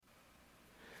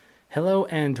Hello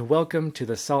and welcome to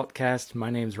the Saltcast. My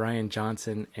name's Ryan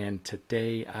Johnson, and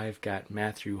today I've got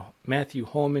Matthew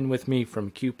Holman with me from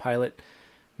QPilot.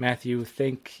 Matthew,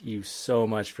 thank you so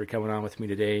much for coming on with me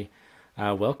today.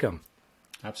 Welcome.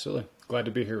 Absolutely. Glad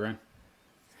to be here, Ryan.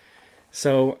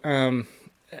 So,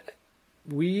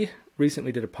 we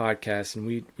recently did a podcast, and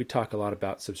we talk a lot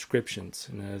about subscriptions.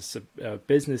 And a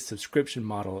business subscription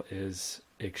model is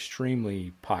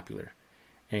extremely popular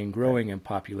and growing in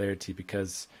popularity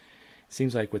because it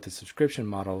seems like with the subscription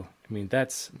model,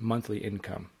 that's monthly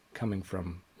income coming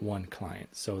from one client.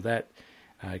 So that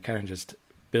kind of just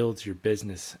builds your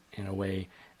business in a way.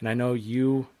 And I know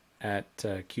you at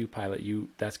QPilot,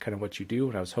 that's kind of what you do.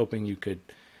 And I was hoping you could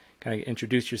kind of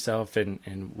introduce yourself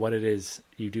and what it is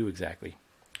you do exactly.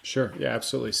 Sure. Yeah,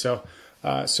 absolutely. So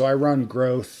I run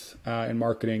growth and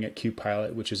marketing at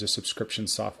QPilot, which is a subscription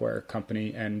software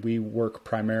company. And we work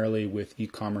primarily with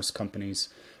e-commerce companies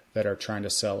that are trying to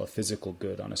sell a physical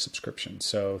good on a subscription.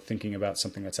 So thinking about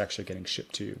something that's actually getting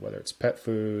shipped to you, whether it's pet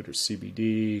food or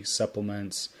CBD,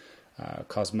 supplements,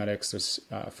 cosmetics, there's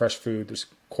fresh food, there's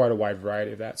quite a wide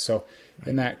variety of that. So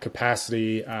in that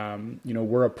capacity,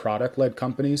 we're a product-led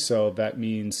company. So that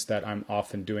means that I'm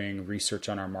often doing research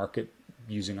on our market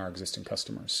using our existing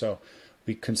customers. So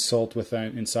we consult with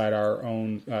them inside our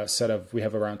own we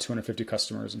have around 250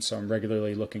 customers. And so I'm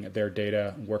regularly looking at their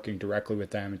data, working directly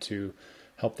with them to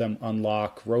help them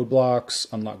unlock roadblocks,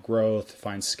 unlock growth,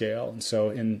 find scale. And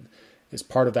so as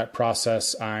part of that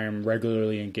process, I'm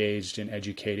regularly engaged in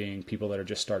educating people that are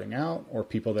just starting out or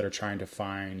people that are trying to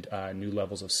find new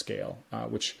levels of scale,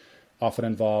 which often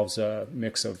involves a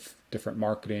mix of different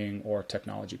marketing or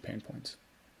technology pain points.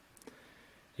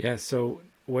 Yeah. So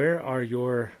where are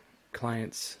your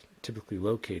clients typically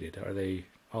located? Are they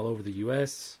all over the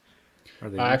U.S.? Are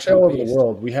they actually all over the UK-based?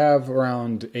 world? We have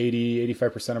around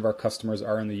 85% of our customers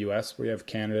are in the US. We have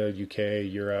Canada,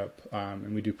 UK, Europe,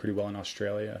 and we do pretty well in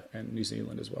Australia and New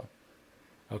Zealand as well.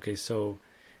 Okay, so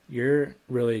you're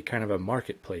really kind of a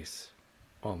marketplace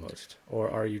almost, or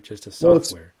are you just a Well,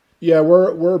 software?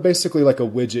 we're basically like a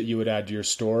widget you would add to your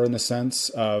store in the sense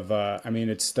of,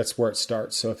 that's where it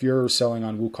starts. So if you're selling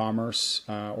on WooCommerce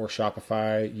or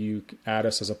Shopify, you add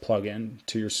us as a plugin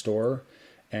to your store.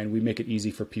 And we make it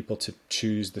easy for people to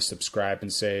choose the subscribe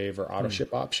and save or auto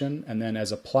ship option. And then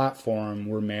as a platform,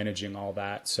 we're managing all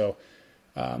that. So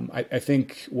I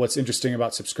think what's interesting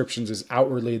about subscriptions is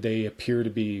outwardly they appear to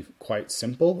be quite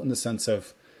simple in the sense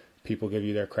of people give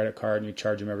you their credit card and you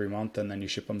charge them every month and then you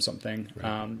ship them something.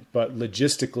 Right. But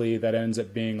logistically, that ends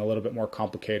up being a little bit more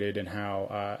complicated in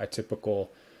how a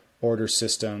typical order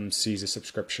system sees a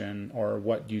subscription or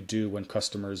what you do when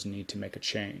customers need to make a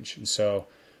change. And so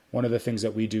one of the things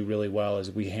that we do really well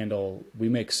is we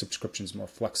make subscriptions more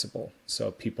flexible. So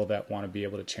people that want to be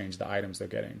able to change the items they're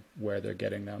getting, where they're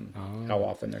getting them, how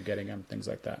often they're getting them, things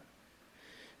like that.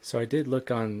 So I did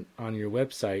look on your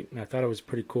website and I thought it was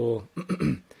pretty cool.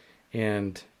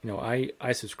 And,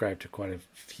 I subscribe to quite a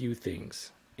few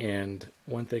things. And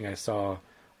one thing I saw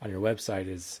on your website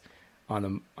is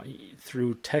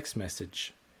through text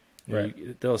message,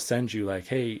 Right. they'll send you like,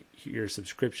 hey, your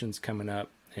subscription's coming up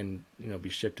and be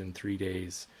shipped in 3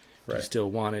 days. Do you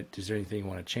still want it? Is there anything you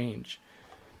want to change?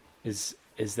 Is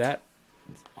that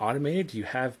automated? Do you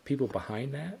have people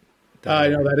behind that?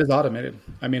 No, that is automated.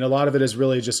 A lot of it is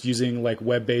really just using like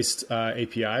web-based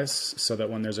APIs so that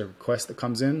when there's a request that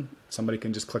comes in, somebody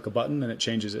can just click a button and it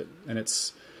changes it. And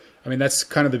that's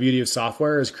kind of the beauty of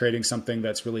software is creating something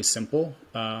that's really simple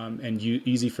and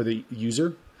easy for the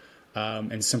user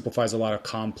and simplifies a lot of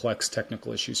complex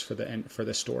technical issues for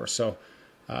the store. So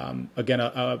again,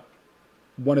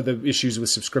 one of the issues with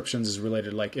subscriptions is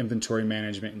related to like inventory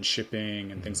management and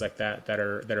shipping and things like that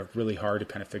are really hard to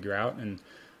kind of figure out. And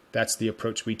that's the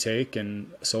approach we take.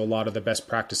 And so a lot of the best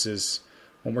practices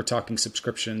when we're talking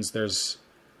subscriptions, there's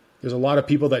a lot of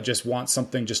people that just want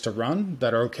something just to run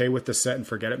that are okay with the set and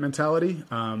forget it mentality.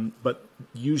 But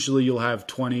usually you'll have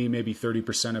 20, maybe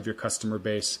 30% of your customer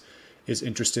base is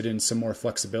interested in some more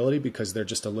flexibility because they're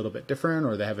just a little bit different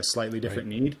or they have a slightly different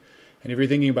need. And if you're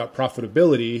thinking about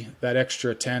profitability, that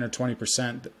extra 10 or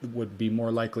 20% would be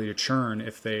more likely to churn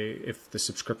if the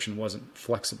subscription wasn't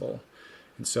flexible.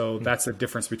 And so that's the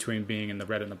difference between being in the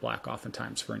red and the black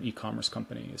oftentimes for an e-commerce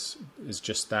company is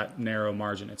just that narrow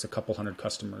margin. It's a couple hundred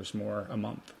customers more a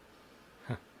month.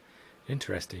 Huh.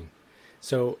 Interesting.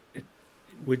 So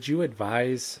would you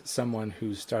advise someone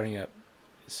who's starting up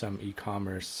some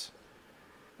e-commerce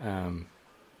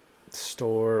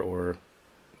store or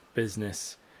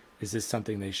business, is this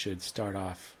something they should start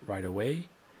off right away?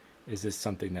 Is this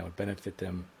something that would benefit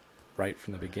them right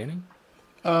from the beginning?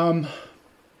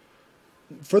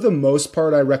 For the most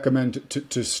part, I recommend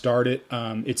to start it.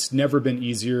 It's never been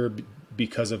easier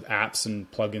because of apps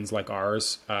and plugins like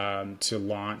ours to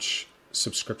launch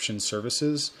subscription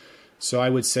services. So I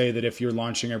would say that if you're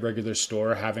launching a regular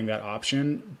store, having that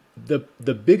option,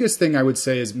 the biggest thing I would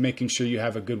say is making sure you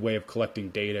have a good way of collecting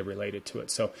data related to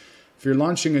it. So if you're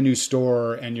launching a new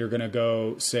store and you're going to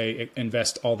go, say,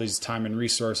 invest all these time and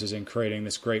resources in creating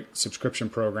this great subscription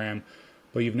program,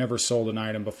 but you've never sold an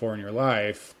item before in your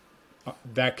life,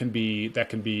 that can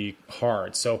be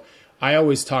hard. So I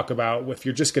always talk about, if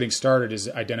you're just getting started, is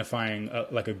identifying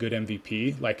like a good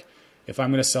MVP. Like if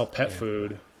I'm going to sell pet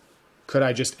food, could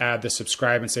I just add the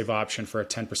subscribe and save option for a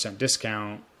 10%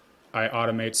 discount? I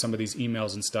automate some of these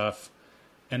emails and stuff,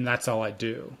 and that's all I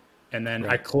do. And then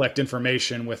I collect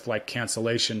information with like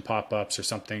cancellation pop-ups or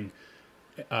something.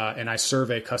 And I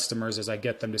survey customers as I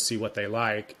get them to see what they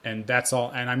like. And that's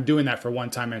all. And I'm doing that for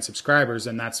one-time and subscribers.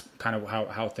 And that's kind of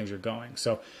how things are going.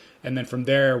 So, and then from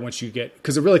there, once you get,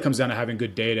 because it really comes down to having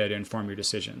good data to inform your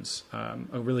decisions. A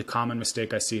really common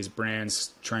mistake I see is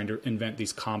brands trying to invent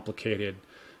these complicated,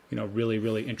 really,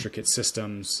 really intricate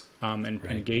systems and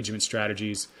engagement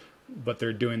strategies. But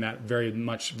they're doing that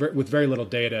with very little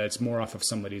data. It's more off of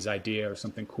somebody's idea or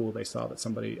something cool they saw that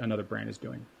another brand is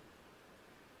doing.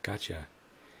 Gotcha.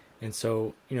 And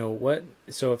so,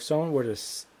 so if someone were to,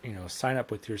 sign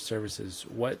up with your services,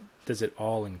 what does it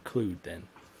all include then?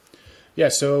 Yeah,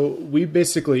 so we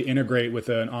basically integrate with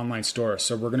an online store.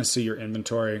 So we're going to see your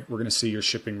inventory. We're going to see your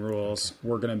shipping rules.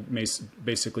 We're going to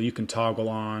basically, you can toggle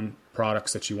on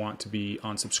products that you want to be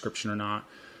on subscription or not.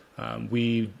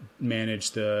 We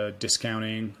manage the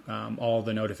discounting, all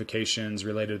the notifications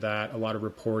related to that, a lot of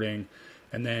reporting.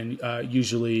 And then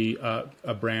usually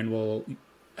a brand will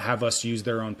have us use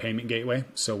their own payment gateway.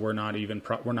 So we're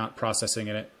not processing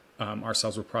it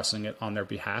ourselves. We're processing it on their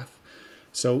behalf.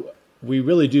 So we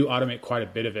really do automate quite a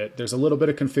bit of it. There's a little bit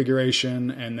of configuration.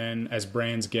 And then as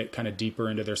brands get kind of deeper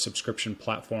into their subscription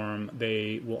platform,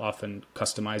 they will often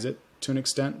customize it to an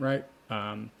extent, right?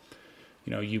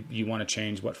 You want to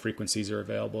change what frequencies are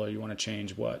available, or you want to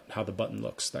change how the button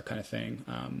looks, that kind of thing.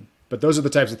 But those are the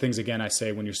types of things, again, I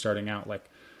say when you're starting out, like,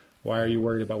 why are you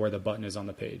worried about where the button is on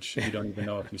the page? You don't even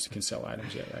know if you can sell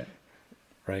items yet, right?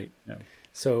 Right. Yeah.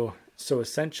 So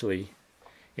essentially,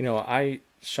 I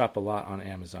shop a lot on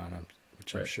Amazon,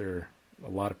 which I'm sure a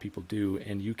lot of people do,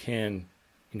 and you can,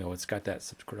 it's got that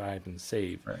subscribe and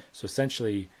save. Right. So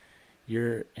essentially,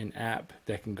 you're an app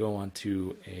that can go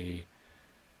onto a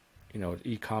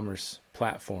e-commerce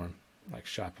platform like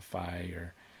Shopify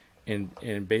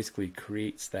and basically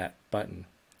creates that button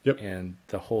and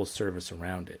the whole service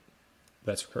around it.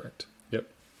 That's correct. Yep.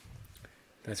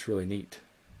 That's really neat.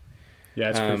 Yeah,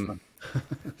 it's pretty fun.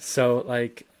 So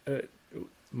like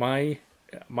my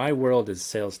world is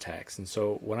sales tax. And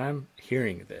so when I'm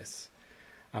hearing this,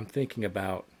 I'm thinking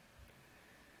about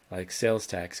like sales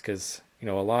tax, because,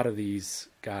 a lot of these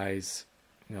guys,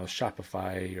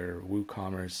 Shopify or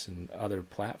WooCommerce and other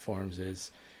platforms is,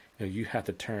 you have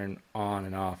to turn on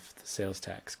and off the sales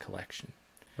tax collection.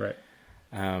 Right.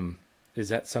 Is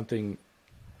that something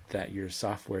that your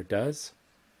software does?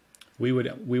 We would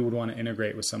want to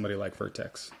integrate with somebody like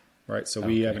Vertex, right? So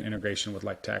we have an integration with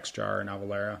like TaxJar and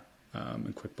Avalara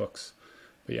and QuickBooks.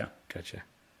 But yeah. Gotcha.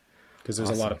 Because there's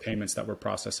a lot of payments that we're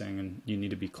processing, and you need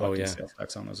to be collecting sales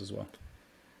tax on those as well.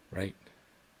 Right.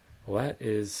 Well,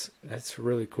 that's a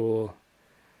really cool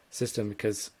system,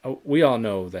 because we all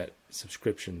know that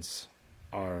subscriptions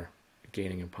are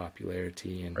gaining in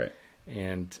popularity,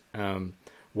 and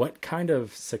what kind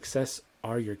of success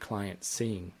are your clients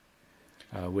seeing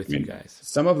with you guys?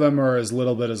 Some of them are as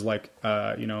little bit as like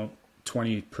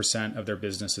 20% of their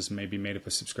business is maybe made up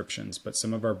of subscriptions, but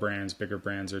some of our bigger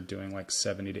brands, are doing like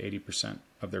 70 to 80%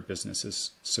 of their business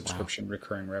is subscription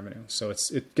recurring revenue. So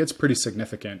it gets pretty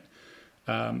significant.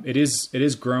 It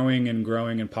is growing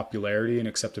in popularity and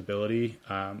acceptability.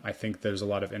 I think there's a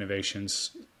lot of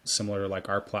innovations similar to like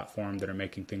our platform that are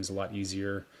making things a lot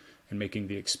easier and making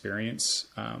the experience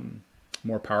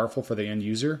more powerful for the end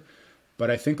user. But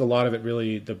I think a lot of it,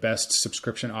 really, the best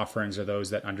subscription offerings are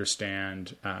those that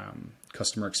understand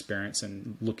customer experience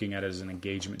and looking at it as an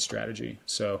engagement strategy.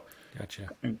 So gotcha.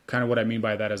 And kind of what I mean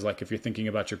by that is, like, if you're thinking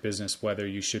about your business, whether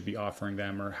you should be offering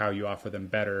them or how you offer them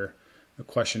better, the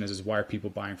question is why are people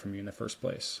buying from you in the first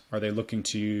place? Are they looking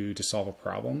to you to solve a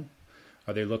problem?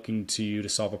 Are they looking to you to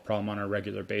solve a problem on a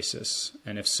regular basis?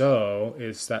 And if so,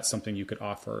 is that something you could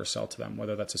offer or sell to them,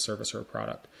 whether that's a service or a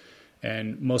product?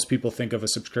 And most people think of a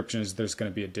subscription as there's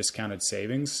going to be a discounted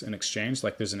savings in exchange,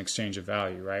 like there's an exchange of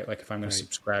value, right? Like if I'm going to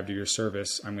subscribe to your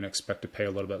service, I'm going to expect to pay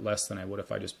a little bit less than I would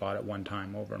if I just bought it one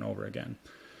time over and over again.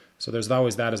 So there's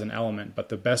always that as an element, but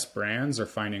the best brands are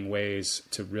finding ways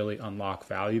to really unlock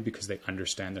value because they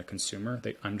understand their consumer.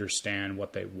 They understand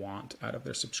what they want out of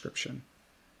their subscription.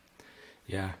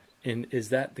 Yeah. And is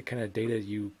that the kind of data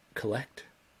you collect?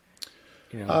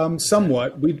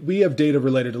 Somewhat. We have data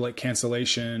related to like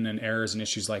cancellation and errors and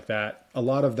issues like that. A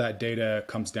lot of that data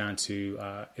comes down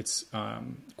to it's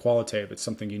qualitative. It's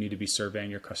something you need to be surveying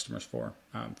your customers for,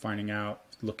 finding out,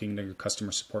 looking at your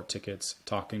customer support tickets,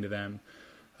 talking to them.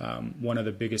 One of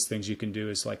the biggest things you can do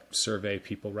is like survey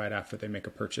people right after they make a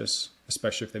purchase,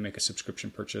 especially if they make a subscription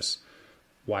purchase.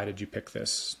 Why did you pick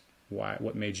this?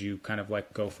 What made you kind of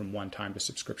like go from one time to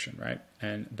subscription, right?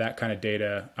 And that kind of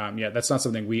data, that's not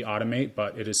something we automate,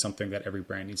 but it is something that every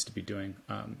brand needs to be doing,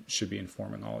 should be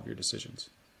informing all of your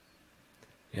decisions.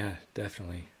 Yeah,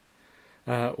 definitely.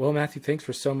 Well, Matthew, thanks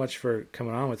so much for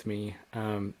coming on with me.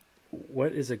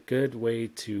 What is a good way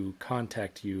to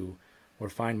contact you or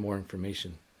find more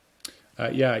information?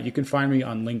 You can find me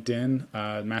on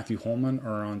LinkedIn, Matthew Holman,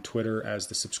 or on Twitter as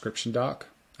the Subscription Doc.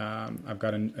 I've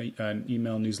got an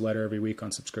email newsletter every week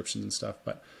on subscriptions and stuff.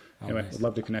 But anyway, nice. I'd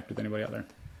love to connect with anybody out there.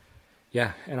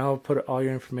 Yeah, and I'll put all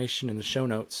your information in the show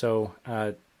notes. So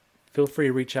feel free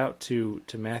to reach out to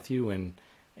Matthew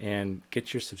and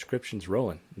get your subscriptions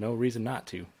rolling. No reason not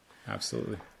to.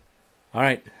 Absolutely. All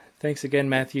right. Thanks again,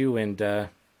 Matthew, and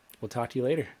we'll talk to you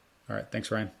later. All right.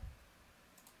 Thanks, Ryan.